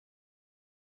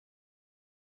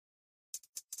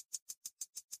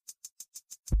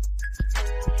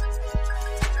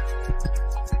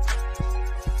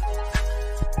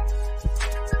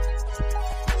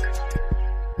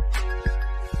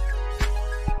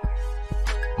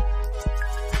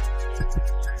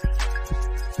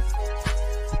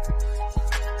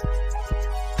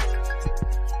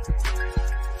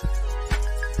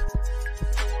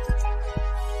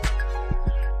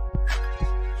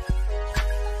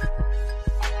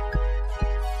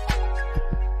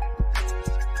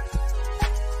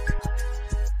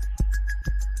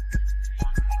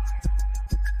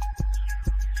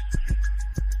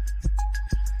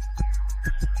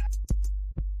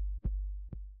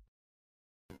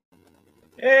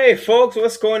Hey, folks,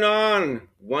 what's going on?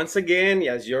 Once again,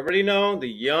 as you already know, the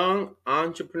Young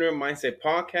Entrepreneur Mindset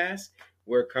Podcast.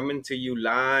 We're coming to you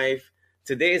live.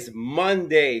 Today is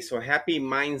Monday, so happy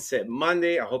Mindset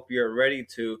Monday. I hope you're ready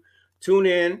to tune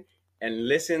in and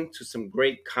listen to some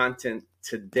great content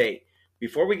today.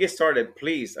 Before we get started,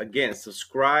 please, again,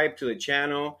 subscribe to the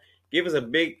channel. Give us a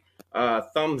big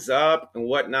thumbs up and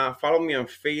whatnot. Follow me on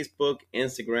Facebook,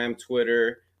 Instagram,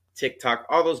 Twitter, TikTok,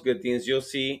 all those good things. You'll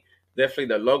see definitely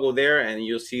the logo there and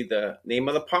you'll see the name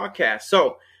of the podcast.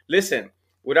 So listen,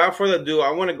 without further ado, I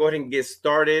want to go ahead and get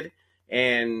started.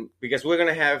 And because we're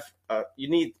going to have, you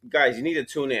need to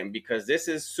tune in because this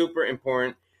is super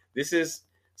important. This is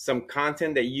some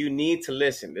content that you need to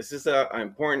listen. This is an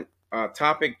important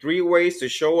topic. 3 ways to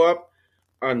show up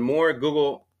on more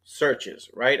Google searches,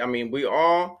 right? I mean, we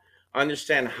all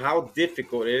understand how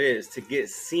difficult it is to get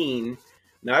seen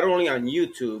not only on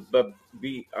YouTube but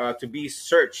to be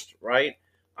searched, right,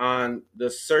 on the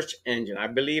search engine. I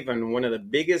believe on one of the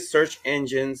biggest search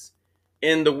engines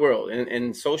in the world,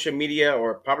 in social media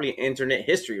or probably internet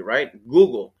history, right?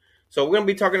 Google. So we're gonna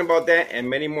be talking about that and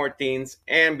many more things.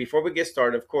 And before we get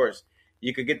started, of course,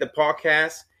 you could get the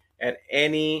podcast at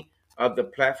any of the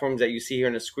platforms that you see here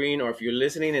on the screen, or if you're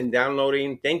listening and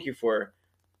downloading, thank you for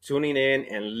tuning in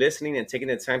and listening and taking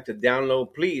the time to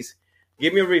download. Please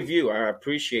give me a review. I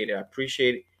appreciate it. I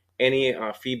appreciate any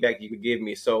feedback you could give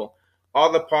me. So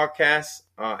all the podcasts,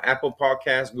 Apple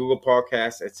Podcasts, Google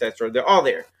Podcasts, etc., they're all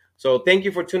there. So thank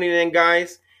you for tuning in,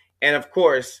 guys. And of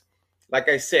course, like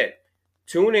I said,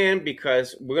 tune in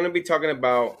because we're going to be talking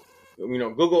about,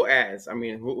 Google ads. I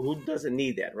mean, who doesn't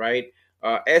need that, right?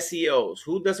 SEOs.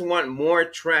 Who doesn't want more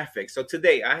traffic? So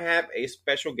today I have a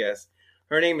special guest.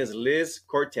 Her name is Liz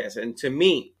Cortez, and to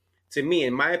me,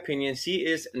 in my opinion, she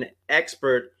is an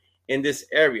expert in this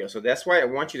area. So that's why I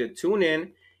want you to tune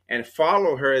in and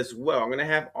follow her as well. I'm going to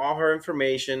have all her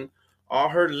information, all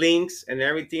her links and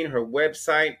everything, her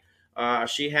website.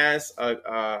 She has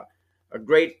a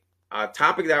great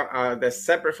topic that's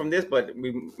separate from this, but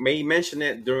we may mention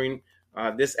it during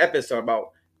this episode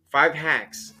about 5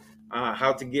 hacks,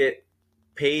 how to get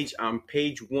page on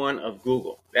page 1 of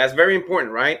Google. That's very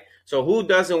important, right? So who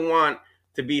doesn't want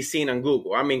to be seen on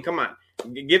Google? I mean, come on,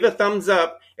 give a thumbs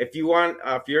up if you want,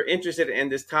 if you're interested in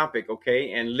this topic,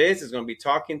 okay? And Liz is going to be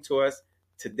talking to us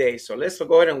today. So let's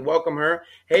go ahead and welcome her.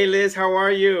 Hey, Liz, how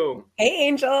are you? Hey,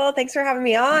 Angel. Thanks for having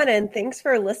me on, and thanks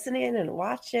for listening and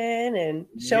watching and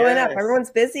showing up. Yes, Everyone's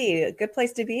busy. A good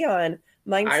place to be on I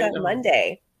Mindset know.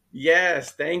 Monday.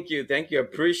 Yes, thank you. Thank you.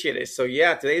 Appreciate it. So,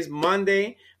 yeah, today's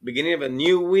Monday, beginning of a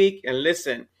new week. And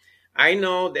listen, I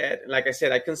know that, like I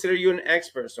said, I consider you an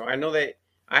expert. So, I know that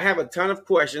I have a ton of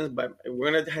questions, but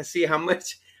we're going to see how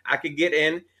much I could get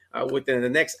in within the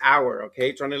next hour.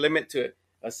 Okay. Trying to limit to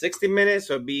 60 minutes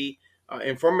or be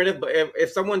informative. But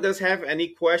if someone does have any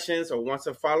questions or wants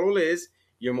to follow Liz,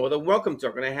 you're more than welcome to.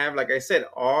 I'm going to have, like I said,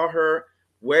 all her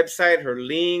website, her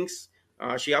links.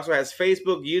 She also has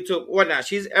Facebook, YouTube, whatnot.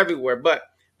 She's everywhere. But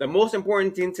the most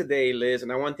important thing today, Liz,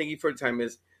 and I want to thank you for your time,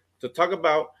 is to talk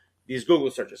about these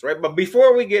Google searches, right? But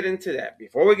before we get into that,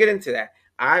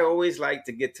 I always like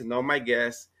to get to know my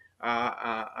guests,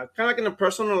 kind of like on a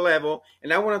personal level,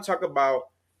 and I want to talk about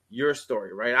your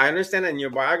story, right? I understand that in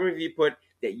your biography you put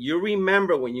that you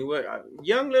remember when you were a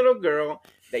young little girl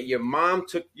that your mom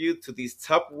took you to these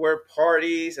Tupperware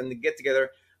parties and the get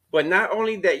together. But not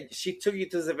only that, she took you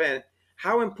to this event,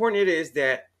 how important it is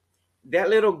that that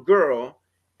little girl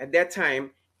at that time,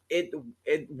 it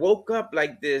it woke up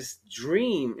like this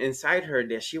dream inside her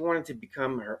that she wanted to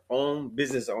become her own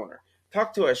business owner.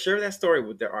 Talk to us, share that story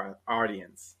with the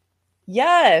audience.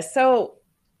 Yeah. So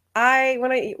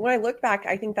when I look back,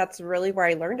 I think that's really where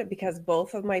I learned it because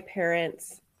both of my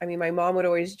parents, I mean, my mom would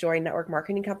always join network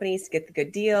marketing companies to get the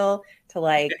good deal,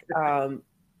 to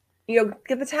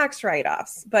get the tax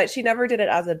write-offs, but she never did it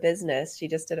as a business. She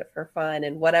just did it for fun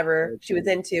and whatever she was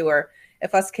into, or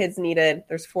if us kids needed,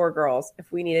 there's 4 girls,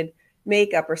 if we needed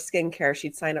makeup or skincare,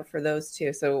 she'd sign up for those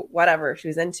too. So whatever she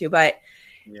was into. But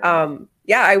Yeah.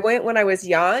 yeah, I went when I was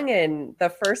young, and the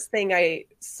first thing I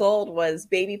sold was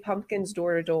baby pumpkins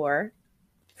door to door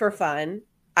for fun.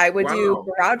 I would do Wow.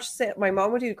 garage sale. My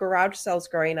mom would do garage sales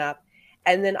growing up,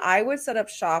 and then I would set up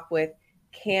shop with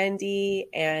candy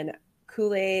and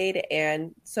Kool-Aid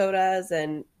and sodas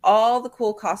and all the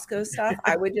cool Costco stuff.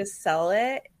 I would just sell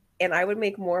it, and I would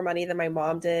make more money than my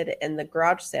mom did in the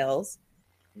garage sales.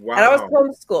 And I was Wow.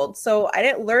 homeschooled, so I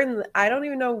didn't learn. I don't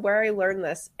even know where I learned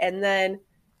this. And then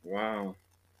Wow.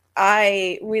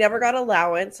 we never got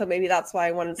allowance, so maybe that's why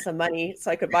I wanted some money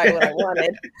so I could buy what I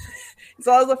wanted.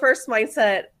 So that was the first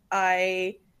mindset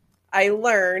I I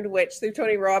learned, which through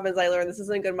Tony Robbins, I learned this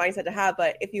isn't a good mindset to have,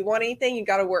 but if you want anything, you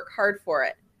got to work hard for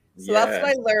it. So that's what I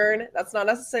Yes. learned. That's not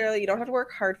necessarily, you don't have to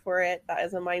work hard for it. That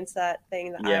is a mindset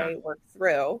thing that Yeah. I worked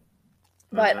through.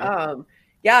 But Uh-huh.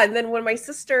 yeah, and then when I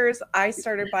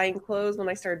started buying clothes when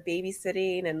I started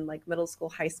babysitting and like middle school,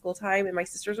 high school time, and my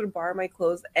sisters would borrow my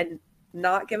clothes and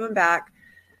not give them back,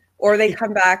 or they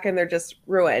come back and they're just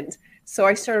ruined. So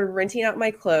I started renting out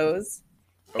my clothes,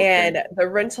 Okay. and the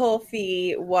rental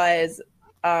fee was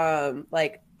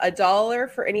like $1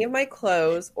 for any of my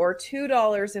clothes, or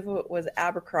 $2 if it was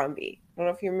Abercrombie. I don't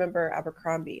know if you remember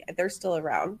Abercrombie. They're still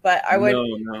around, but No,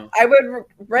 no. I would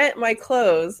rent my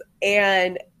clothes,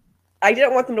 and I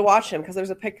didn't want them to wash them because there's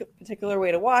a particular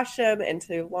way to wash them and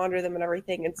to launder them and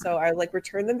everything. And so I like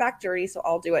return them back dirty, so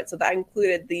I'll do it. So that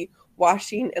included the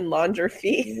washing and launder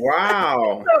fee.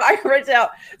 Wow. So I rent out.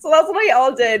 So that's what I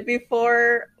all did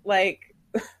before I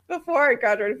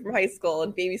graduated from high school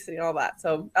and babysitting and all that.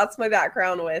 So that's my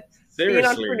background with being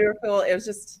Seriously. entrepreneurial. It was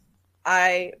just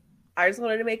I just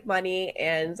wanted to make money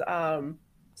and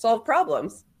solve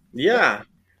problems. Yeah.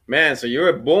 Man, so you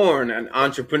were born an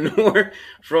entrepreneur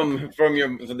from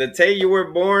the day you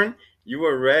were born, you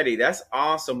were ready. That's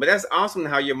awesome. But that's awesome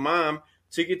how your mom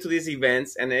took you to these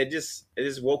events and it just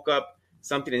woke up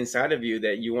something inside of you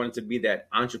that you wanted to be that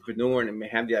entrepreneur and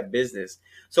have that business.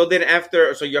 So then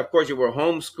after, so you of course you were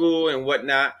homeschooled and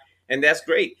whatnot, and that's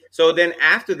great. So then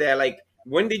after that, like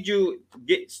when did you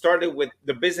get started with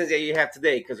the business that you have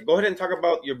today? Because go ahead and talk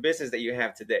about your business that you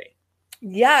have today.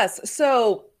 Yes.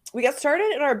 So we got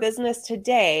started in our business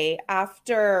today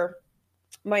after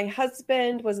my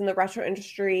husband was in the restaurant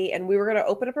industry, and we were going to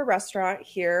open up a restaurant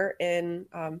here in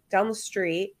down the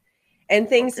street, and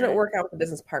things didn't Okay. work out with the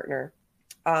business partner.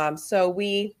 So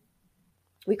we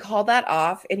called that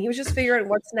off, and he was just figuring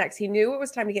what's next. He knew it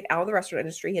was time to get out of the restaurant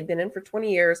industry. He had been in for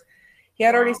 20 years. He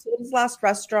had already Wow. sold his last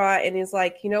restaurant, and he's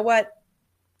like, you know what?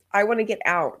 I want to get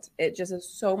out. It just is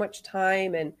so much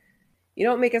time, and you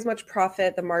don't make as much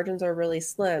profit. The margins are really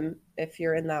slim if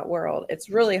you're in that world. It's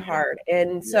really Yeah. hard. And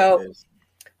Yeah, it so is.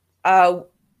 uh,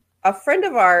 a friend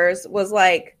of ours was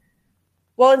like,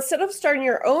 well, instead of starting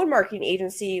your own marketing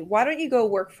agency, why don't you go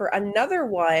work for another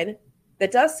one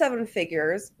that does 7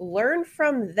 figures, learn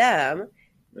from them,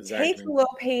 take Exactly. a low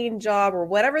paying job or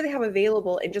whatever they have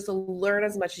available, and just learn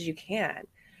as much as you can.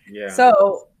 Yeah.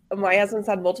 So my husband's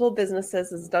had multiple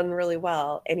businesses, has done really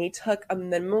well, and he took a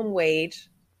minimum wage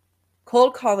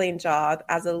cold calling job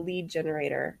as a lead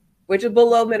generator, which is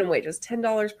below minimum wage. It was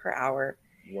 $10 per hour.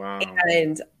 Wow.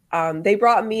 And they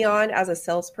brought me on as a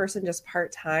salesperson just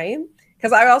part time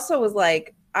because I also was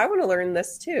like, I want to learn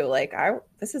this too. Like,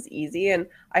 this is easy, and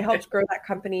I helped grow that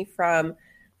company from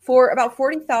for about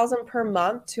 40,000 per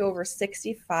month to over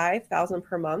 65,000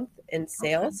 per month in Okay.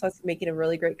 sales. So I was making a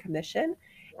really great commission.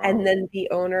 And Wow. then the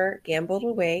owner gambled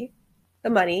away the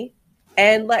money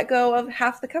and let go of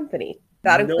half the company.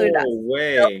 That No included us.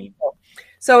 way.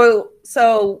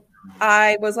 So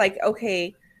I was like,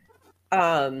 okay,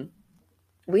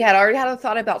 we had already had a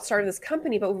thought about starting this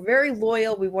company, but we're very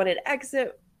loyal. We wanted to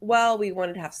exit well. We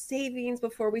wanted to have savings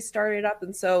before we started up.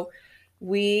 And so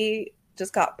we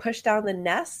just got pushed down the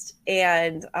nest.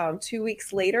 And 2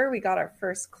 weeks later, we got our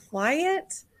first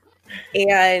client.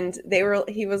 And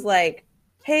he was like,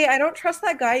 hey, I don't trust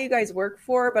that guy you guys work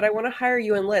for, but I want to hire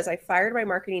you and Liz. I fired my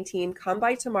marketing team. Come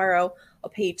by tomorrow.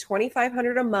 I'll pay you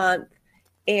 $2,500 a month,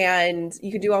 and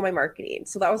you can do all my marketing.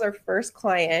 So that was our first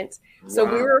client. So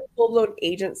we Wow. were a full-blown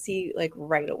agency like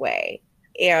right away.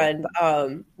 And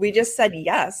we just said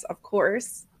yes, of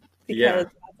course, Yeah. because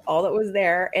that's all that was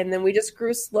there. And then we just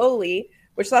grew slowly,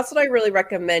 which that's what I really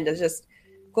recommend is just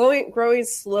growing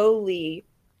slowly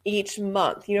each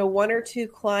month. 1 or 2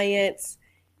 clients.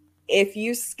 If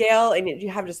you scale and you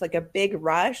have just like a big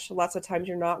rush, lots of times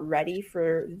you're not ready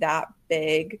for that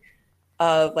big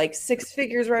of like 6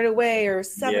 figures right away or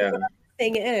 7, Yeah. whatever the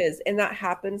thing is. And that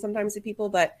happens sometimes to people,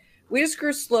 but we just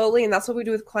grew slowly. And that's what we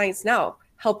do with clients now.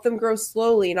 Help them grow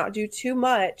slowly, not do too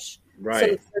much so that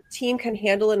Right. their team can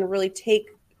handle it and really take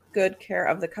good care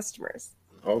of the customers.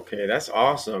 Okay. That's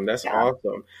awesome. That's Yeah.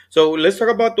 awesome. So let's talk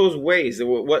about those ways.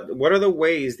 What are the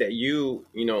ways that you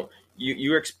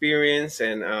experience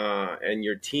and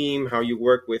your team, how you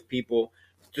work with people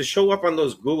to show up on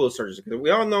those Google searches? Because we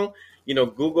all know,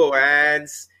 Google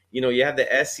ads, you have the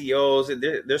SEOs,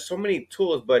 there's so many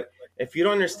tools, but if you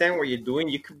don't understand what you're doing,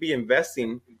 you could be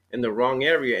investing in the wrong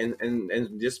area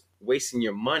and just wasting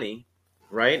your money,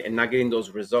 right? And not getting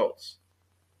those results.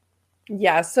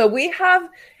 Yeah. So we have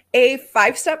a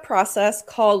 5-step process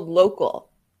called local.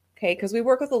 Okay. Because we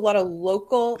work with a lot of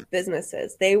local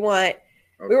businesses. They want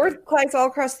We work Okay. with clients all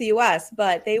across the US,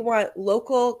 but they want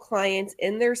local clients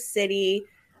in their city.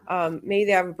 Maybe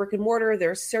they have a brick and mortar,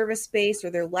 they're service based, or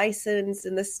they're licensed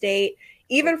in the state.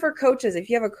 Even for coaches, if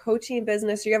you have a coaching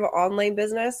business or you have an online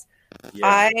business, Yeah.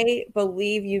 I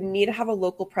believe you need to have a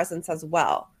local presence as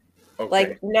well. Okay.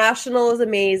 Like national is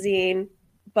amazing,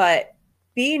 but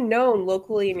being known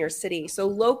locally in your city. So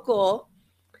local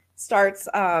starts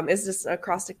is just an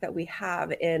acrostic that we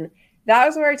have, and that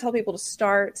is where I tell people to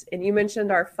start. And you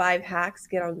mentioned our 5 hacks.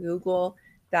 Get on Google,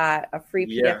 that a free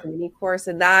PDF Yeah. and mini course,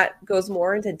 and that goes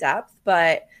more into depth.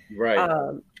 But Right.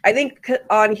 I think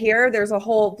on here there's a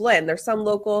whole blend. There's some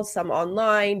local, some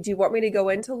online. Do you want me to go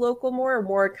into local more, or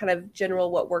more kind of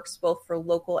general what works both for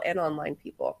local and online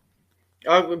people?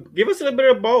 Give us a little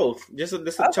bit of both. Just a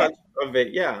Okay. touch of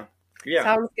it. Yeah. Yeah.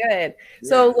 Sounds good.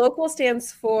 So Yeah. local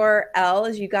stands for L,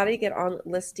 is you got to get on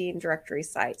listing directory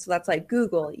sites. So that's like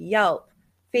Google, Yelp,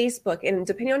 Facebook, and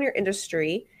depending on your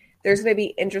industry, there's going to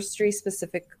be industry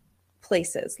specific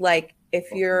places. Like if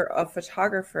Okay. you're a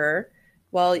photographer,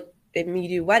 well, if you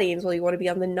do weddings, well, you want to be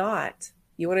on the Knot.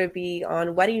 You want to be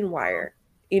on Wedding Wire,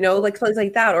 like things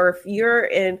like that. Or if you're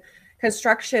in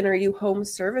construction or you home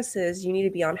services, you need to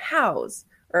be on House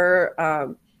or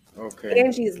Okay.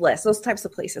 Angie's List, those types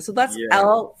of places. So that's Yeah.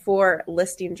 L for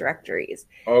listing directories.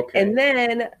 Okay. And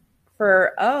then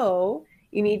for O,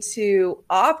 you need to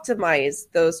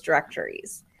optimize those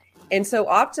directories. And so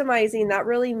optimizing, that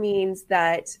really means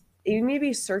that you need to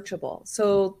be searchable.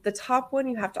 So the top one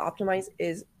you have to optimize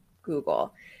is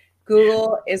Google.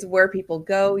 Google is where people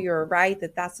go. You're right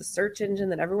that that's a search engine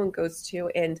that everyone goes to.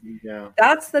 And Yeah.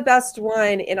 that's the best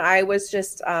one. And I was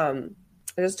just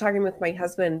talking with my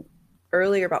husband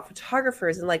earlier about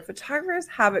photographers, and like photographers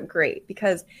have it great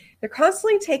because they're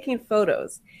constantly taking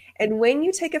photos. And when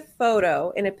you take a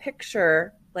photo in a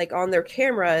picture, like on their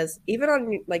cameras, even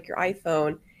on like your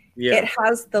iPhone, it Yeah.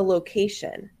 has the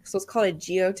location. So it's called a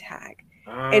geotag.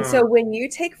 And Ah. so when you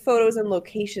take photos and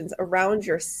locations around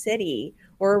your city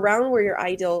or around where your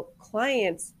ideal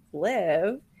clients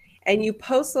live, and you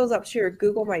post those up to your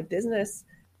Google My Business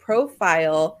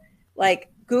profile, like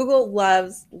Google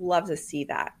loves to see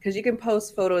that because you can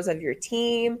post photos of your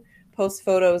team, post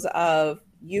photos of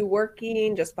you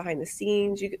working just behind the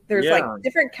scenes. There's like Yeah.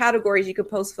 different categories you can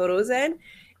post photos in.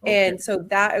 Okay. And so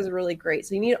that is really great.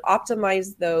 So you need to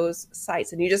optimize those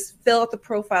sites, and you just fill out the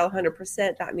profile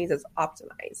 100%. That means it's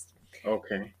optimized.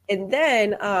 Okay. And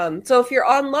then, so if you're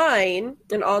online,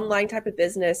 an online type of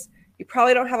business, you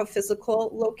probably don't have a physical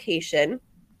location.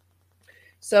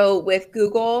 So with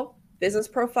Google Business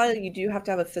Profile, you do have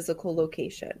to have a physical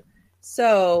location.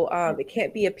 So it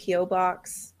can't be a PO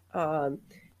box.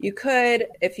 You could,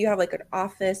 if you have like an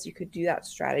office, you could do that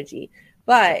strategy.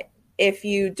 But if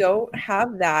you don't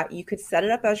have that, you could set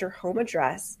it up as your home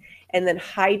address and then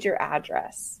hide your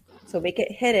address. So make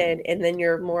it hidden, and then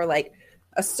you're more like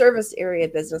a service area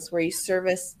business where you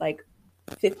service like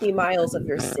 50 miles of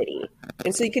your city.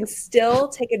 And so you can still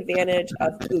take advantage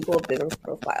of Google Business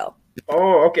Profile.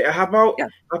 Oh, okay. Yeah. How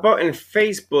about in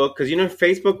Facebook? Because in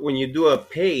Facebook, when you do a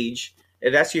page,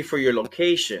 it asks you for your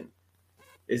location.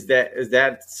 Is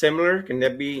that similar? Can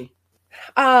that be?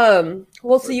 Well,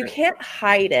 so Or you can't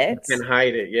hide you it. can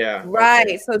hide it. Yeah. Okay.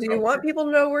 Right. So do you Okay. want people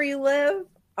to know where you live?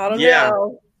 I don't Yeah.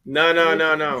 know. No, no,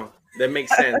 no, no. That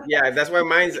makes sense. Yeah, that's why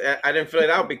mine's. I didn't fill it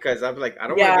out because I was like, I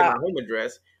don't want to give Yeah, my home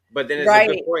address. But then it's a good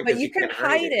right. point But because you you can can't hide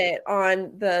hide it. it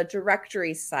on the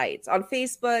directory sites. On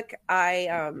Facebook, I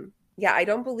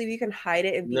don't believe you can hide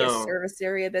it and be a No, service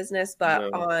area business, but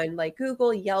no. on like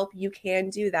Google, Yelp, you can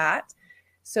do that.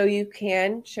 So you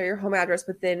can share your home address,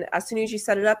 but then as soon as you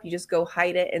set it up, you just go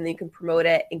hide it and then you can promote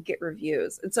it and get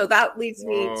reviews. And so that leads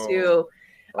me Oh, to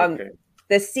um, okay.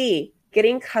 the C,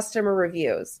 getting customer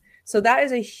reviews. So that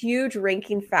is a huge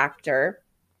ranking factor.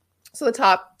 So the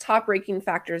top ranking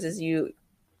factors is you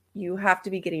have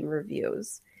to be getting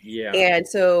reviews. Yeah. And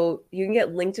so you can get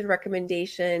LinkedIn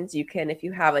recommendations. You can, if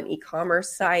you have an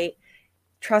e-commerce site,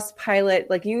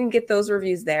 Trustpilot, like you can get those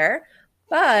reviews there.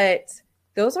 But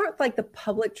those aren't like the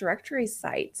public directory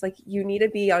sites. Like you need to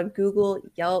be on Google,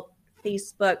 Yelp,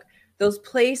 Facebook, those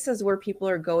places where people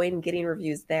are going and getting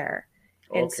reviews there.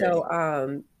 And Okay.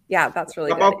 so, yeah, that's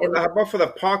really How good. about And how about for the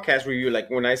podcast review? Like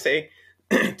when I say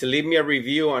to leave me a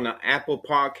review on an Apple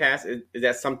podcast, is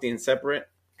that something separate?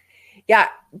 yeah,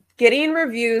 getting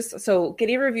reviews. So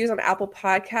getting reviews on Apple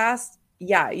Podcasts.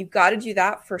 Yeah, you've got to do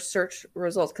that for search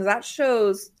results because that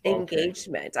shows Okay.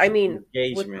 engagement. I mean, with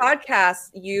Engagement. podcasts,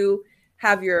 you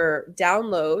have your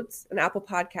downloads on Apple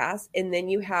Podcasts, and then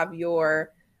you have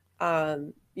your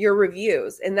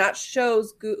reviews, and that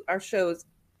shows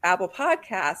Apple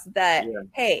Podcasts that Yeah.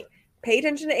 hey, pay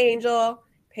attention to Angel.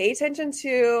 pay attention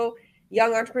to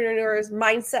Young Entrepreneurs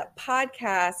Mindset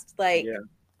Podcast. Like,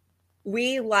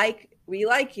 we like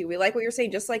you. We like what you're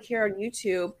saying. Just like here on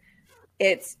YouTube,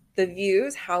 it's the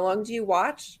views. How long do you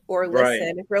watch or listen?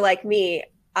 Right. If you're like me,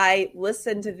 I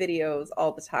listen to videos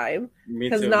all the time Me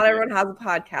because too. not everyone has a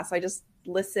podcast. I just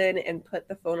listen and put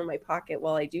the phone in my pocket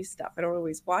while I do stuff. I don't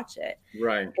always watch it.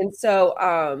 Right. And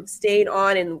so staying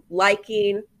on and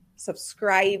liking,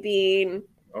 subscribing.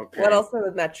 Okay. What else are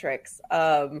the metrics?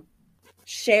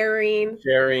 Sharing.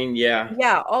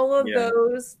 Yeah, all of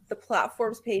those the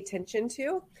platforms pay attention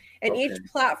to. And each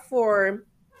platform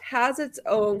has its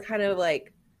own kind of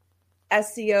like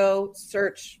SEO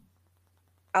search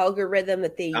algorithm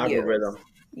that they use.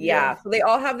 Yeah. So they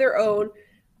all have their own.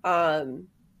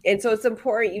 And so it's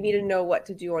important. You need to know what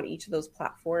to do on each of those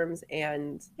platforms.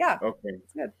 And it's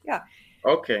good. Yeah.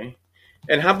 Okay.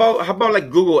 And how about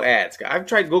like Google Ads? I've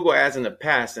tried Google Ads in the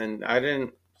past and I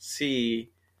didn't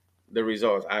see the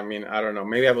results. I mean, I don't know.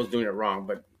 Maybe I was doing it wrong,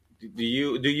 but do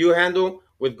you handle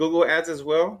with Google Ads as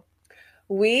well?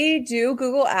 We do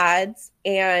Google Ads,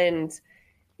 and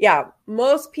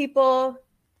most people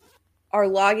are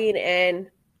logging in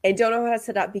and don't know how to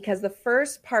set up because the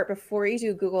first part before you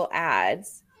do Google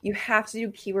Ads, you have to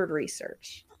do keyword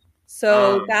research.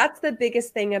 So that's the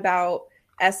biggest thing about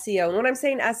SEO. And when I'm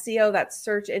saying SEO, that's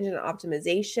search engine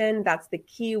optimization. That's the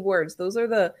keywords. Those are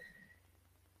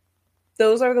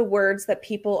the words that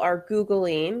people are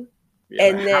Googling.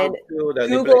 And then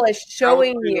Google is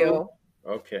showing you.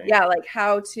 Okay. Yeah, like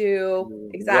how to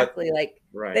exactly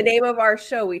the name of our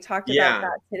show. We talked about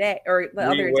that today or the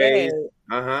other day.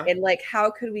 And like, how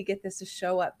could we get this to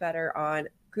show up better on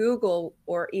Google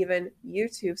or even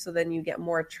YouTube so then you get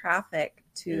more traffic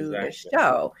to the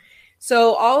show?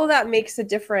 So all of that makes a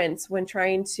difference when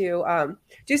trying to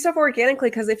do stuff organically,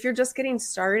 because if you're just getting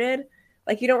started,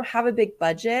 like you don't have a big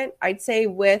budget, I'd say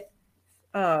with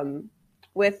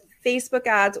Facebook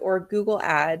ads or Google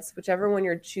ads, whichever one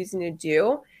you're choosing to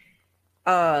do,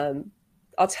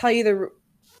 I'll tell you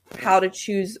how to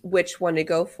choose which one to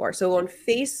go for. So on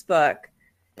Facebook,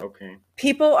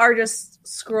 people are just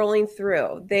scrolling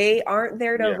through. They aren't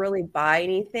there to really buy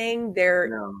anything. They're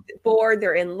bored.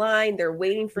 They're in line. They're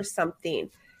waiting for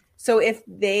something. So if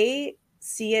they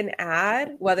see an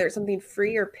ad, whether it's something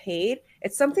free or paid,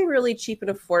 it's something really cheap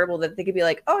and affordable that they could be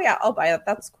like, oh yeah, I'll buy that.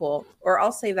 That's cool. Or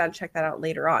I'll save that and check that out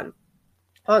later on.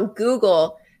 On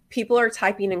Google, people are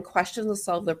typing in questions to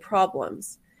solve their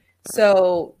problems.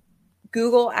 So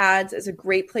Google Ads is a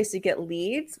great place to get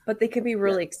leads, but they can be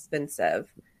really expensive.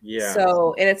 Yeah.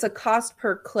 So, and it's a cost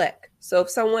per click. So if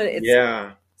someone,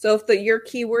 so if your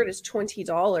keyword is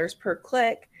 $20 per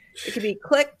click, it could be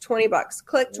click $20,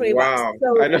 click $20.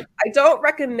 So I don't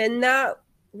recommend that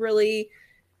really,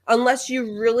 unless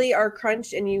you really are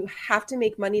crunched and you have to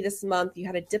make money this month. You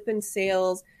had a dip in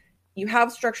sales. You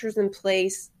have structures in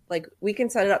place. Like we can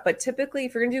set it up. But typically,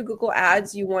 if you're going to do Google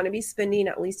Ads, you want to be spending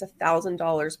at least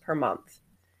 $1,000 per month.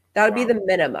 That would be the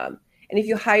minimum. And if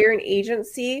you hire an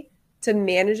agency to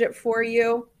manage it for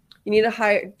you, you need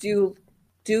to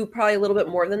do probably a little bit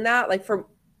more than that. Like for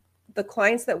the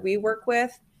clients that we work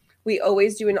with, we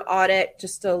always do an audit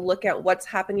just to look at what's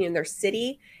happening in their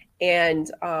city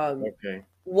and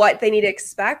what they need to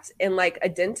expect. And like a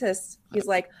dentist, he's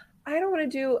like, I don't want to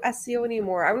do SEO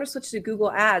anymore. I want to switch to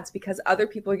Google Ads because other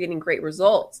people are getting great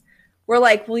results. We're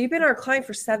like, well, you've been our client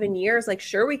for 7 years. Like,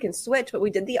 sure, we can switch, but we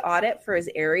did the audit for his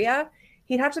area.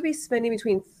 He'd have to be spending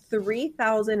between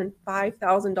 $3,000 and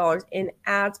 $5,000 in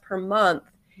ads per month.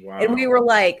 Wow. And we were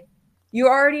like, you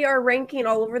already are ranking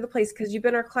all over the place because you've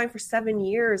been our client for 7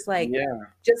 years. Like,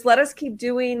 just let us keep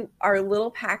doing our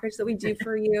little package that we do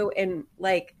for you and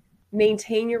like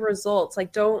maintain your results.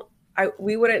 Like,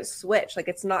 we wouldn't switch. Like,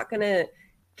 it's not going to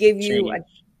give you a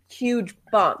huge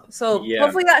bump. So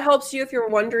hopefully that helps you if you're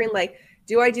wondering, like,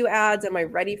 do I do ads? Am I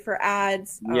ready for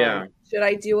ads? Should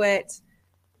I do it?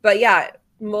 But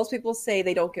most people say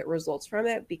they don't get results from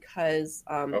it because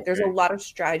there's a lot of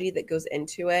strategy that goes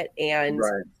into it. And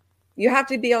you have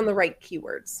to be on the right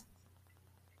keywords.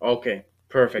 Okay,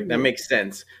 perfect. That makes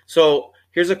sense. So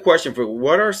here's a question for you.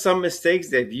 What are some mistakes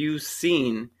that you've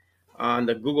seen on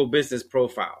the Google business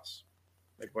profiles?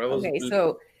 Like what are those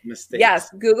mistakes?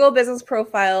 Yes, Google business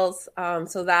profiles.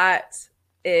 So that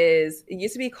it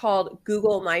used to be called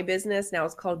Google My Business. Now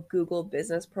it's called Google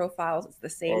Business Profiles. It's the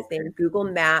same thing. Google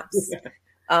Maps.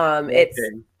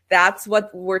 That's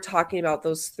what we're talking about.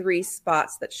 Those 3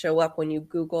 spots that show up when you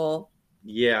Google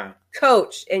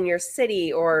coach in your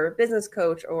city or business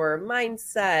coach or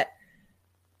mindset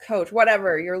coach,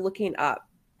 whatever you're looking up.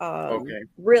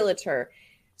 Realtor.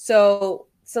 So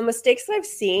some mistakes that I've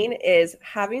seen is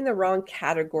having the wrong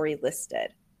category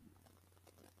listed.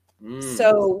 Mm.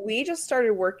 So we just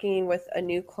started working with a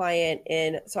new client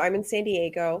so I'm in San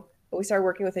Diego, but we started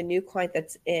working with a new client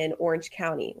that's in Orange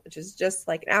County, which is just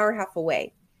like an hour and a half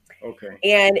away. Okay.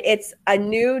 And it's a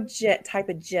new type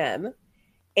of gym.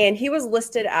 And he was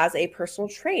listed as a personal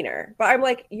trainer. But I'm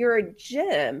like, you're a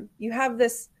gym. You have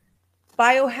this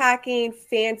biohacking,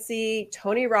 fancy,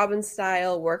 Tony Robbins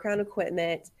style workout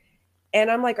equipment.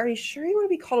 And I'm like, are you sure you want to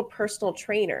be called a personal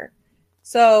trainer?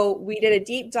 So we did a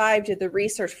deep dive, did the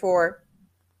research for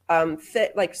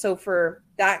so for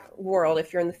that world,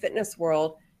 if you're in the fitness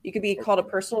world, you could be called a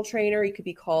personal trainer, you could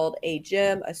be called a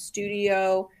gym, a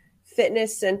studio,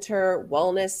 fitness center,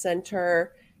 wellness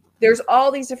center. There's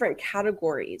all these different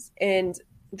categories, and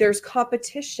there's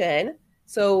competition.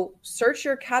 So search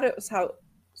your category.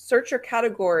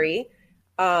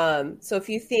 So if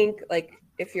you think like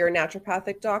if you're a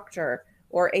naturopathic doctor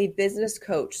or a business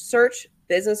coach, search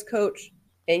business coach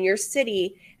in your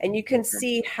city, and you can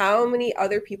see how many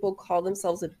other people call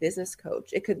themselves a business coach.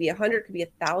 It could be 100, it could be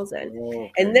 1,000.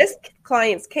 Okay. In this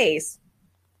client's case,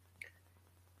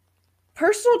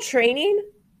 personal training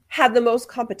had the most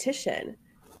competition.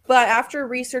 But after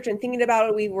research and thinking about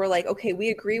it, we were like, okay, we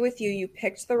agree with you. You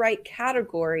picked the right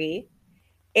category.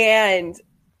 And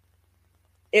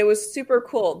it was super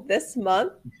cool. This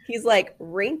month, he's like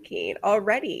ranking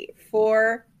already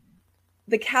for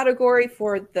the category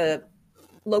for the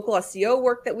local SEO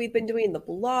work that we've been doing, the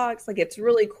blogs. Like, it's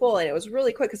really cool. And it was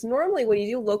really quick because normally when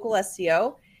you do local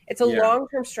SEO, it's a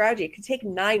long-term strategy. It could take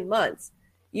 9 months.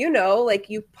 Like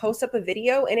you post up a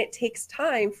video and it takes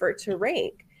time for it to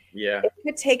rank. Yeah. It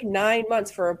could take 9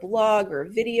 months for a blog or a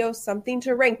video, something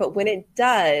to rank. But when it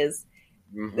does,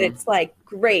 it's like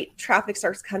great. Traffic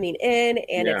starts coming in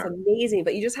and it's amazing,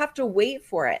 but you just have to wait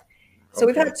for it. So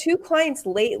we've had 2 clients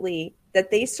lately that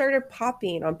they started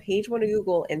popping on page 1 of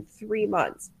Google in 3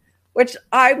 months, which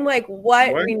I'm like,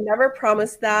 what? We never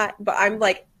promised that, but I'm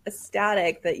like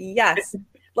ecstatic that yes,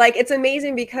 like it's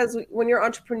amazing because when you're an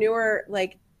entrepreneur,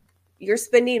 like you're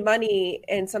spending money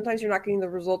and sometimes you're not getting the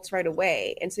results right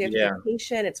away. And so you have to be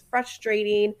patient. It's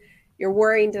frustrating. You're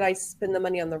worrying, did I spend the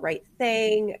money on the right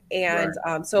thing? And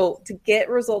so to get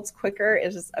results quicker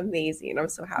is just amazing. I'm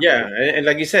so happy. Yeah, and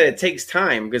like you said, it takes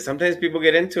time because sometimes people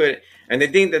get into it and they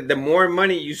think that the more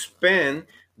money you spend,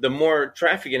 the more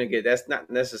traffic you're gonna get. That's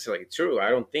not necessarily true. I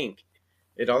don't think.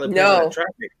 It all depends on the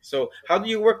traffic. So how do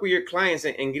you work with your clients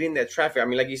in getting that traffic? I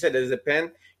mean, like you said, does it depend?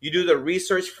 You do the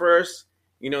research first,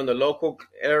 in the local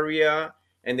area,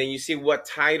 and then you see what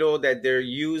title that they're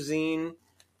using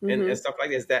and stuff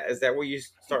like this. Is that where you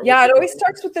start? Yeah, it always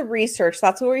starts with the research.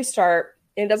 That's where we start.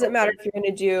 And it doesn't matter if you're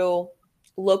going to do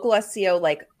local SEO,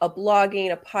 like a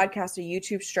blogging, a podcast, a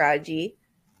YouTube strategy.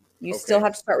 You still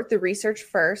have to start with the research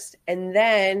first. And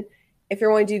then if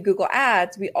you're going to do Google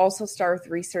Ads, we also start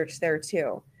with research there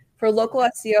too. For local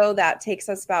SEO, that takes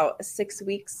us about 6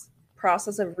 weeks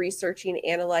process of researching,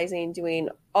 analyzing, doing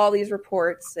all these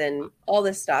reports and all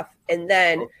this stuff. And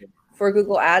then for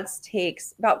Google Ads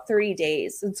takes about 30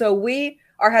 days. And so we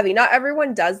are having, not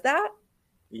everyone does that.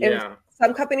 Yeah. And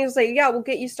some companies say, yeah, we'll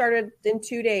get you started in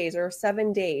 2 days or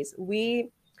 7 days.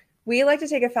 We like to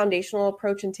take a foundational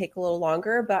approach and take a little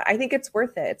longer, but I think it's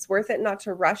worth it. It's worth it not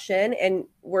to rush in. And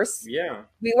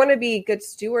we want to be good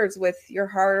stewards with your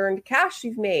hard-earned cash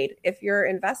you've made if you're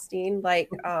investing.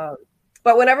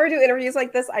 But whenever I do interviews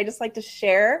like this, I just like to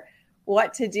share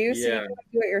what to do so you can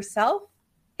do it yourself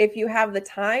if you have the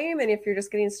time and if you're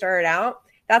just getting started out.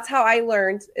 That's how I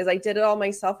learned is I did it all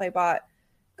myself. I bought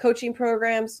coaching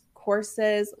programs,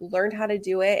 courses, learned how to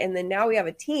do it. And then now we have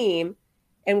a team.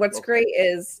 And what's great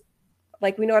is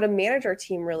like we know how to manage our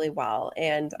team really well.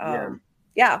 And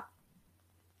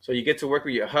So you get to work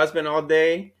with your husband all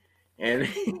day and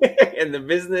in the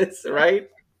business, right?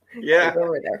 Yeah.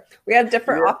 Over there. We have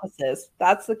different offices.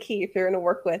 That's the key. If you're going to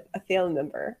work with a family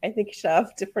member, I think you should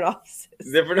have different offices.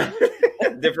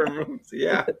 Different rooms.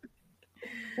 Yeah.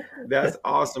 That's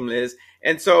awesome, Liz.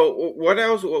 And so what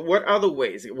else? What other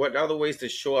ways to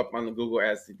show up on the Google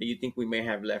Ads that you think we may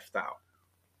have left out?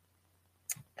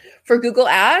 For Google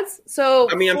Ads? So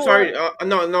I mean, I'm sorry.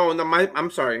 No. I'm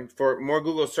sorry. For more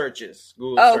Google searches.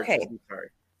 Searches. I'm sorry.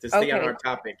 To stay on our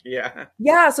topic. Yeah.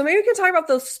 Yeah. So maybe we can talk about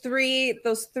those three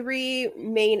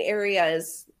main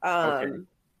areas.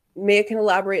 Maybe I can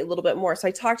elaborate a little bit more. So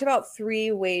I talked about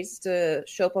 3 ways to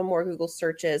show up on more Google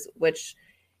searches, which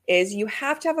is you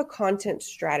have to have a content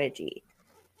strategy.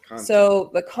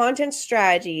 So the content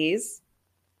strategies,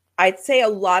 I'd say a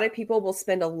lot of people will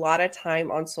spend a lot of time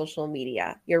on social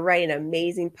media. You're writing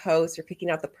amazing posts. You're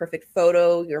picking out the perfect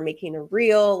photo. You're making a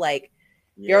reel.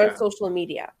 You're on social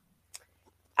media.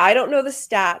 I don't know the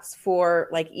stats for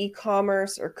like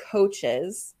e-commerce or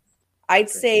coaches, I'd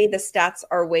say the stats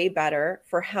are way better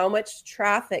for how much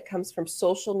traffic comes from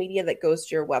social media that goes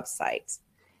to your website.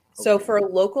 So for a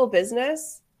local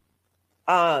business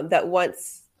that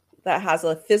has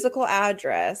a physical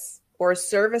address or a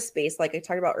service space, like I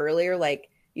talked about earlier, like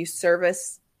you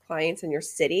service clients in your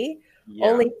city,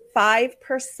 only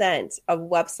 5% of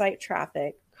website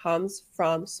traffic comes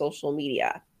from social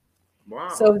media. Wow.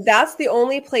 So that's the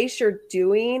only place you're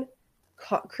doing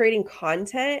creating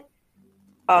content.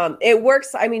 It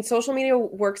works. I mean, social media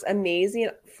works amazing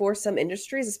for some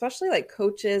industries, especially like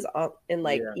coaches in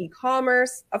like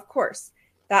e-commerce. Of course,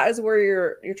 that is where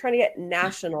you're trying to get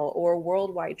national or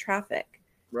worldwide traffic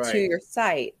to your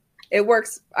site. It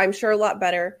works, I'm sure, a lot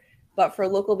better, but for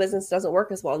local business, it doesn't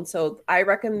work as well. And so I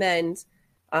recommend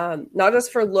not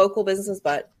just for local businesses,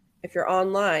 but if you're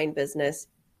online business,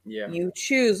 you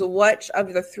choose which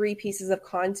of the 3 pieces of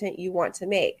content you want to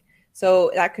make.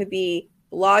 So that could be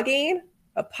blogging,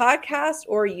 a podcast,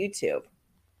 or YouTube.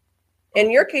 In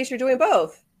your case, you're doing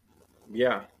both.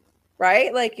 Yeah.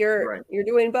 Right? Like you're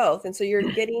doing both. And so you're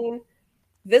getting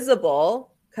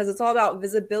visible because it's all about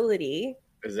visibility.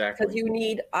 Exactly. Because you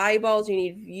need eyeballs, you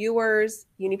need viewers,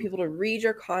 you need people to read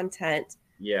your content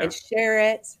and share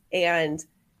it, and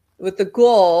with the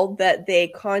goal that they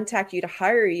contact you to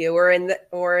hire you, or in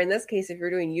this case, if you're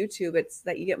doing YouTube, it's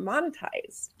that you get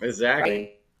monetized. Exactly.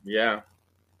 Right? Yeah.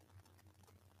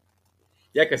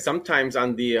 Yeah, because sometimes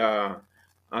on the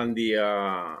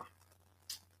download.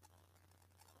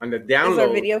 Is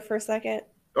our video for a second?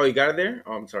 Oh, you got it there?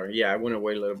 Oh, I'm sorry. Yeah, I went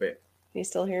away a little bit. Can you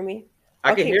still hear me?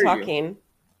 I can hear talking. You.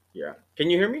 Yeah. Can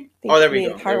you hear me? Oh, there we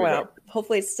go. Power went out.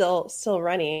 Hopefully it's still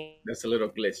running. That's a little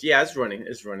glitch. Yeah, it's running.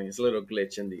 It's running. It's a little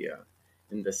glitch in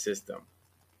the system.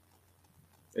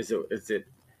 Is it? It's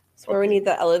where we need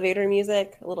the elevator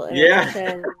music, a little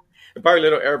introduction. Yeah. Probably a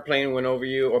little airplane went over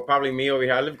you, or probably me over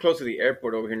here. I live close to the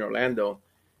airport over here in Orlando,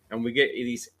 and we get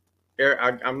these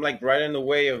I'm like right in the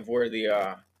way of where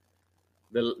the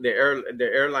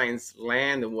airlines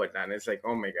land and whatnot. And it's like,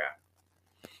 oh my god.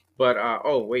 But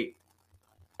oh wait.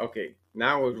 Okay,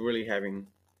 now we're really having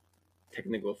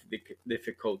technical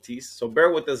difficulties. So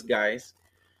bear with us, guys.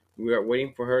 We are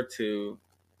waiting for her to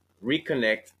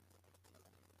reconnect.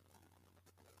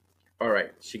 All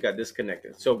right, she got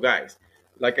disconnected. So guys,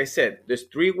 like I said, there's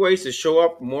 3 ways to show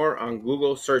up more on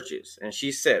Google searches. And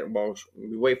she said, well,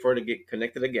 we wait for her to get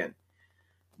connected again.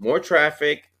 More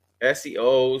traffic,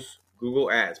 SEOs, Google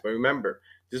ads. But remember,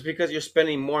 just because you're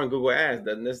spending more on Google ads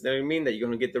doesn't necessarily mean that you're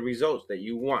going to get the results that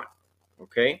you want.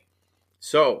 Okay?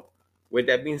 So, with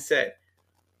that being said,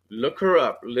 look her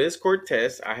up, Liz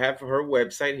Cortez. I have her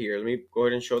website here. Let me go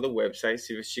ahead and show the website,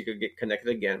 see if she could get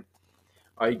connected again.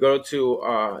 You go to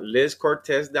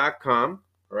lizcortez.com,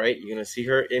 right? You're going to see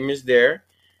her image there,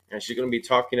 and she's going to be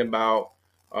talking about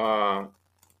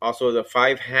also the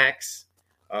 5 hacks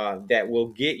that will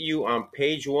get you on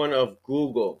page 1 of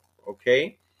Google,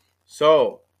 okay?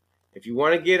 So, if you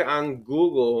want to get on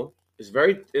Google, it's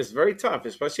very tough,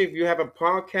 especially if you have a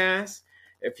podcast,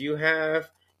 if you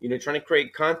have, trying to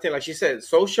create content, like she said,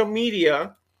 social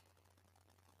media,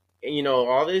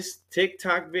 all these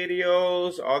TikTok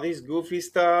videos, all these goofy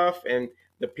stuff, and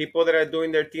the people that are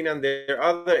doing their thing on their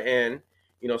other end,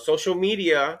 social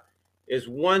media is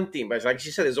one thing, but like she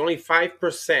said, it's only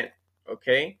 5%,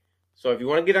 okay? So if you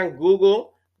want to get on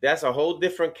Google, that's a whole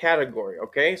different category,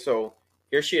 okay? So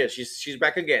here she is. She's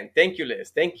back again. Thank you,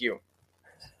 Liz. Thank you.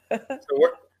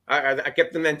 So I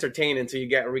kept them entertained until you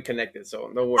got reconnected, so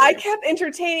no worries. I kept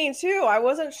entertaining too. I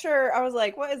wasn't sure. I was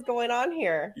like, what is going on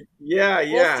here? Yeah.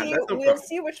 We'll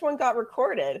see which one got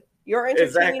recorded. Your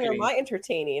entertaining or my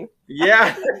entertaining?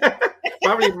 Yeah,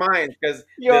 probably mine, because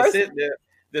the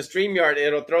StreamYard,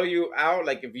 it'll throw you out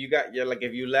like if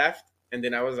you left, and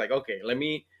then I was like, okay, let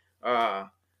me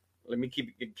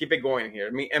keep it going here.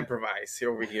 Let me improvise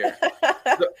over here.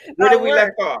 So, where did we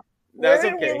left off? Where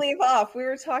did we leave off? We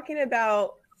were talking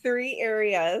about 3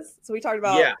 areas. So we talked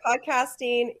about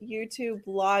podcasting, YouTube,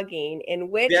 blogging, and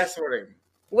which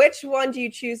one do you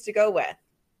choose to go with?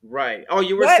 Right. Oh,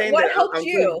 you were saying what that helped I'm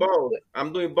you? doing both.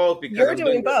 I'm doing both because you're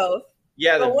doing both.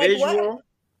 Yeah, the visual.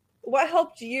 What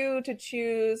helped you to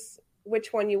choose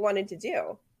which one you wanted to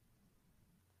do?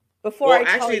 Before I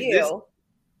tell you.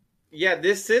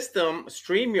 This system,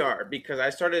 StreamYard, because I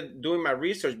started doing my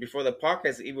research before the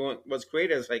podcast even was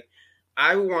created. It's like,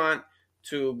 I want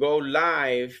to go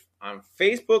live on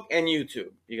Facebook and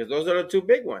YouTube because those are the 2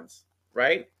 big ones,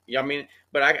 right? I mean,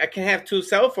 but I can't have 2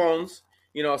 cell phones,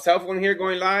 cell phone here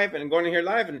going live and going here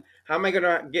live. And how am I going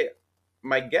to get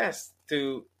my guests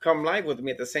to come live with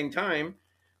me at the same time?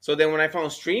 So then when I found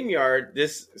StreamYard,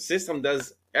 this system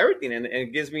does everything, and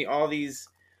it gives me all these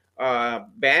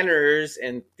banners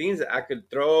and things that I could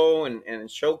throw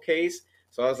and showcase.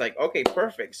 So I was like, okay,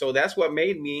 perfect. So that's what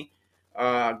made me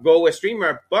go with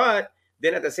StreamYard. But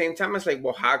then at the same time, I was like,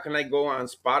 well, how can I go on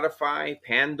Spotify,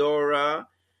 Pandora,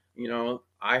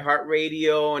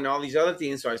 iHeartRadio, and all these other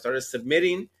things? So I started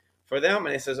submitting for them,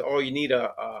 and it says, oh, you need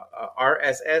a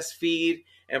RSS feed.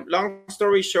 And long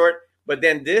story short, but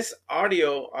then this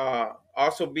audio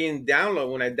also being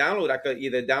downloaded. When I download, I could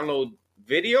either download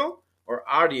video or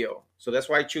audio. So that's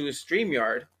why I choose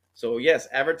StreamYard. So yes,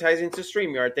 advertising to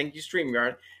StreamYard. Thank you,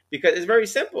 StreamYard, because it's very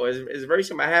simple. It's very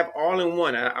simple. I have all in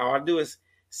one. All I do is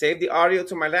save the audio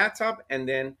to my laptop, and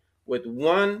then with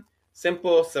one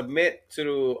simple submit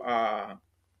through a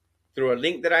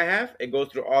link that I have, it goes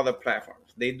through all the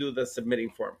platforms. They do the submitting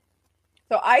for me.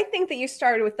 So I think that you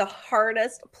started with the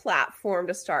hardest platform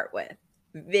to start with,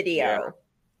 video.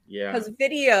 Yeah. Because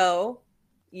video,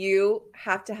 you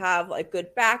have to have a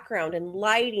good background and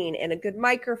lighting and a good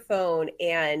microphone,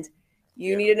 and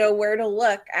you need to know where to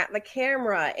look at the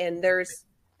camera, and there's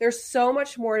so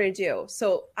much more to do.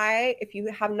 So if you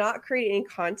have not created any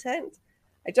content,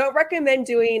 I don't recommend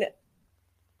doing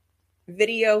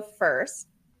video first,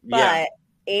 but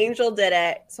Angel did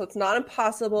it, so it's not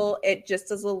impossible. It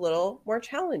just is a little more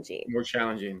challenging.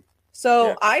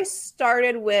 So I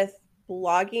started with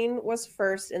blogging was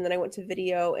first, and then I went to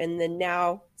video, and then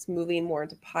now it's moving more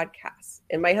into podcasts.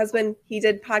 And my husband, he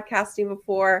did podcasting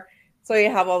before, so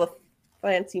you have all the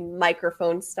fancy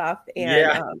microphone stuff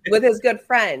and with his good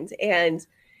friend. And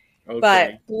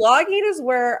but blogging is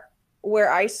where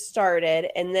I started,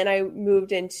 and then I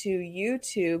moved into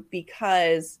YouTube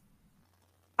because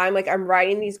I'm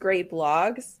writing these great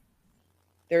blogs.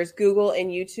 There's Google and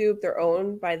YouTube. They're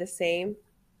owned by the same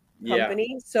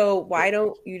company. So why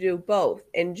don't you do both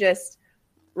and just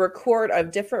record a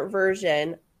different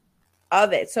version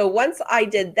of it? So once I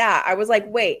did that, I was like,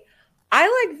 wait,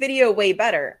 I like video way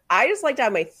better. I just like to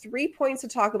have my 3 points to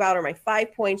talk about or my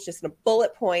 5 points just in a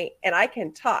bullet point, and I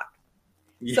can talk.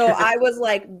 So I was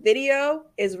like, video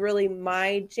is really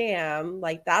my jam.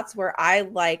 Like, that's where I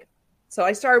like. So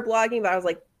I started blogging, but I was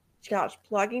like, gosh,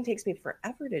 blogging takes me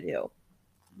forever to do.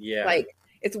 Yeah. Like,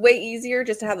 it's way easier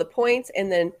just to have the points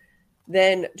and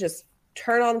then just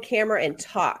turn on camera and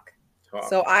talk.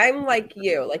 So I'm like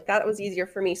you. Like, that was easier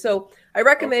for me. So I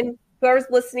recommend whoever's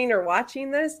listening or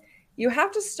watching this, you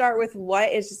have to start with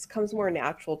what just comes more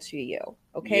natural to you.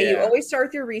 Okay. You always start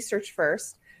with your research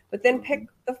first, but then pick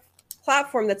the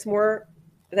platform that's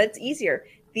easier.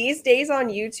 These days on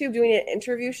YouTube, doing an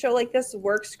interview show like this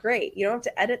works great. You don't have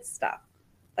to edit stuff.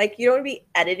 Like, you don't want to be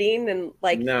editing and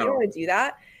you don't want to do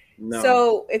that. No.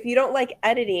 So if you don't like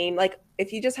editing, like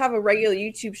if you just have a regular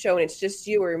YouTube show and it's just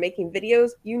you or you're making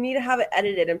videos, you need to have it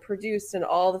edited and produced and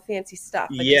all the fancy stuff.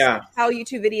 Like how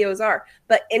YouTube videos are.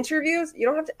 But interviews, you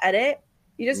don't have to edit.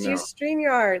 You just use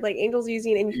StreamYard like Angel's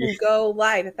using, and you can go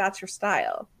live if that's your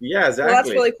style. Yeah, exactly. So that's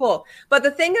really cool. But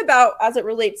the thing about, as it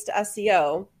relates to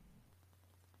SEO,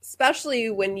 especially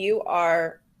when you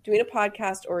are doing a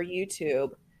podcast or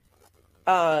YouTube,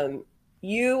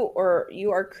 you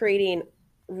are creating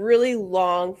really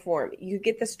long form. You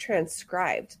get this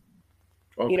transcribed,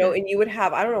 and you would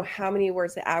have, I don't know how many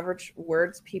words, the average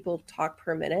words people talk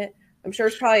per minute. I'm sure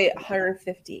it's probably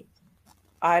 150.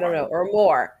 I don't know, or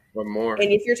more.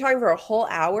 And if you're talking for a whole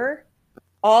hour,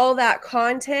 all that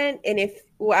content, and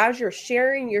as you're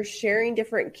sharing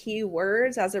different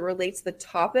keywords as it relates to the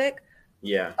topic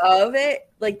of it,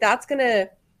 like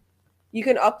you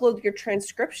can upload your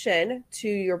transcription to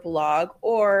your blog,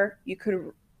 or you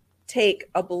could take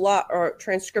a blog or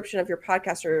transcription of your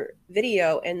podcast or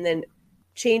video and then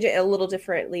change it a little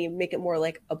differently, make it more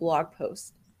like a blog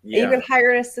post. And you can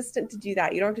hire an assistant to do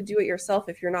that. You don't have to do it yourself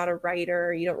if you're not a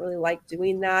writer, you don't really like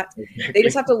doing that. Exactly. They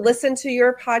just have to listen to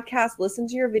your podcast, listen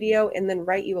to your video, and then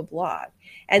write you a blog.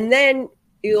 And then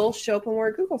you'll show up in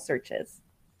more Google searches.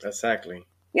 Exactly.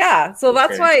 Yeah. So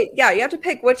that's why, you have to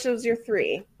pick which is your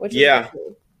three.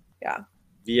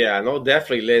 Yeah, no,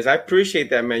 definitely, Liz. I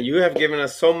appreciate that, man. You have given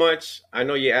us so much. I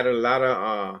know you added a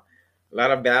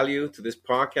lot of value to this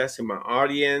podcast and my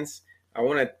audience. I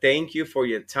want to thank you for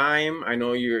your time. I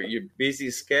know your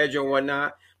busy schedule and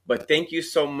whatnot, but thank you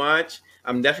so much.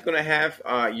 I'm definitely going to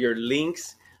have your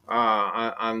links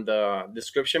on the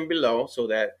description below, so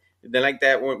that then like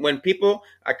that when people,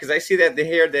 because I see that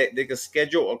they can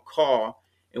schedule a call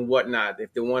and whatnot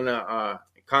if they want to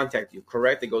contact you.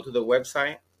 Correct? They go to the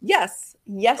website. Yes,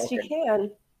 you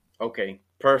can. Okay,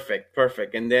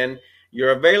 perfect. And then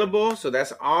you're available, so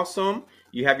that's awesome.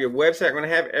 You have your website. I'm going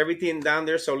to have everything down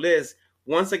there. So Liz,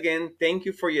 once again, thank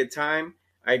you for your time.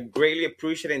 I greatly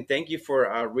appreciate it, and thank you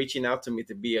for reaching out to me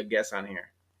to be a guest on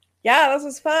here. Yeah, this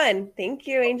was fun. Thank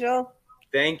you, Angel.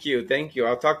 Thank you. Thank you.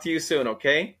 I'll talk to you soon,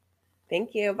 okay?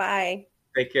 Thank you. Bye.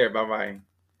 Take care. Bye bye.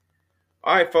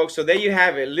 All right, folks. So there you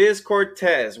have it. Liz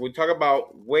Cortez. We talk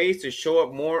about ways to show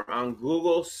up more on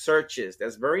Google searches.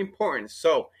 That's very important.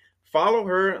 So follow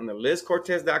her on the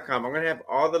lizcortez.com. I'm going to have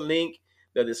all the link,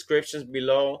 the descriptions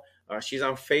below. She's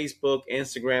on Facebook,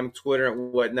 Instagram, Twitter,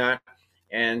 and whatnot.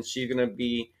 And she's going to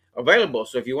be available.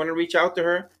 So if you want to reach out to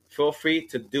her, feel free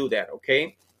to do that,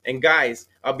 okay? And guys,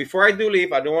 before I do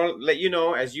leave, I don't want to let you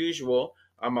know, as usual,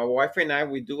 my wife and I,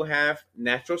 we do have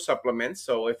natural supplements.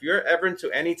 So if you're ever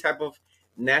into any type of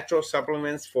natural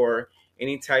supplements for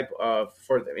any type of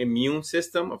for the immune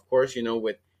system, of course,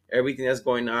 with everything that's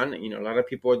going on, a lot of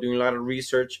people are doing a lot of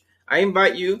research. I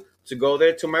invite you to go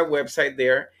there to my website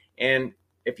there, and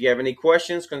if you have any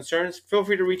questions, concerns, feel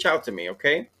free to reach out to me,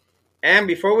 okay? And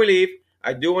before we leave,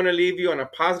 I do want to leave you on a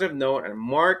positive note on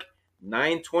Mark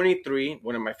 9:23,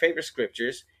 one of my favorite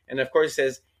scriptures. And of course, it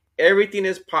says, everything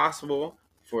is possible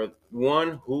for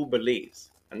one who believes.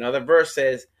 Another verse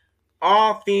says,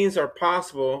 all things are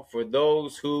possible for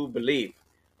those who believe.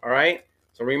 All right?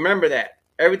 So remember that.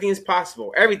 Everything is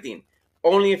possible. Everything.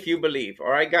 Only if you believe. All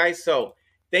right, guys? So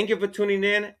thank you for tuning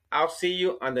in. I'll see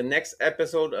you on the next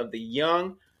episode of the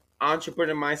Young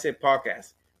Entrepreneur Mindset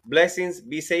Podcast. Blessings.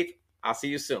 Be safe. I'll see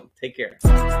you soon. Take care.